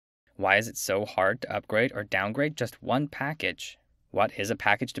Why is it so hard to upgrade or downgrade just one package? What is a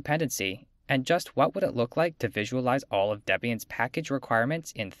package dependency? And just what would it look like to visualize all of Debian's package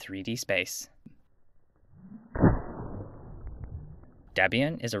requirements in 3D space?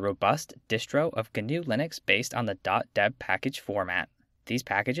 Debian is a robust distro of GNU Linux based on the .deb package format. These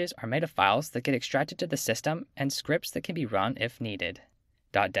packages are made of files that get extracted to the system and scripts that can be run if needed.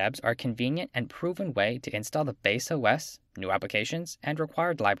 .debs are a convenient and proven way to install the base OS, new applications, and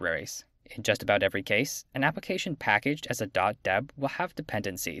required libraries. In just about every case, an application packaged as a .deb will have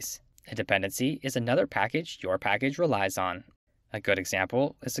dependencies. A dependency is another package your package relies on. A good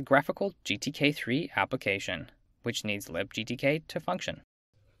example is a graphical GTK3 application, which needs libgtk to function.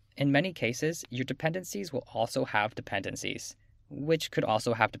 In many cases, your dependencies will also have dependencies, which could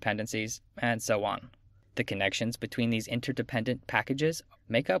also have dependencies, and so on. The connections between these interdependent packages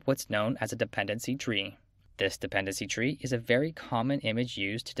make up what's known as a dependency tree. This dependency tree is a very common image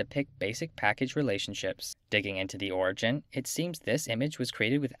used to depict basic package relationships. Digging into the origin, it seems this image was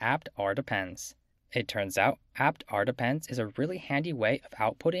created with apt-rdepends. It turns out apt-rdepends is a really handy way of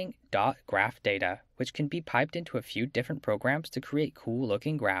outputting .graph data, which can be piped into a few different programs to create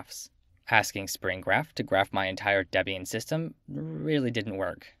cool-looking graphs. Asking SpringGraph to graph my entire Debian system really didn't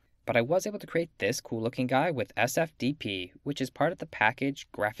work. But I was able to create this cool-looking guy with sfdp, which is part of the package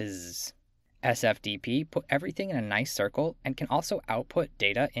graphiz. sfdp put everything in a nice circle and can also output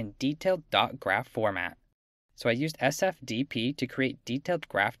data in detailed .graph format. So I used sfdp to create detailed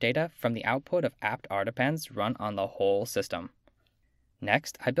graph data from the output of apt-rdepends run on the whole system.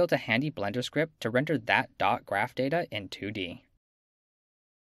 Next, I built a handy Blender script to render that .graph data in 2D.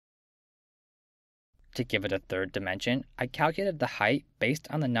 To give it a third dimension, I calculated the height based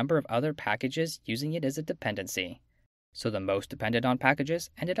on the number of other packages using it as a dependency. So the most dependent on packages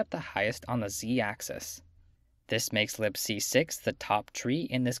ended up the highest on the z-axis. This makes libc6 the top tree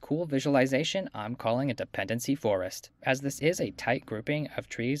in this cool visualization I'm calling a dependency forest, as this is a tight grouping of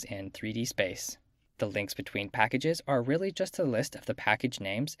trees in 3D space. The links between packages are really just a list of the package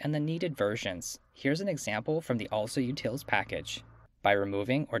names and the needed versions. Here's an example from the alsoutils package. By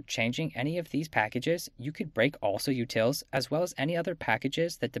removing or changing any of these packages, you could break alsoutils as well as any other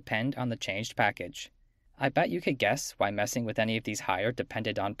packages that depend on the changed package. I bet you could guess why messing with any of these higher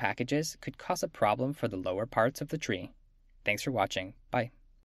dependent on packages could cause a problem for the lower parts of the tree. Thanks for watching. Bye.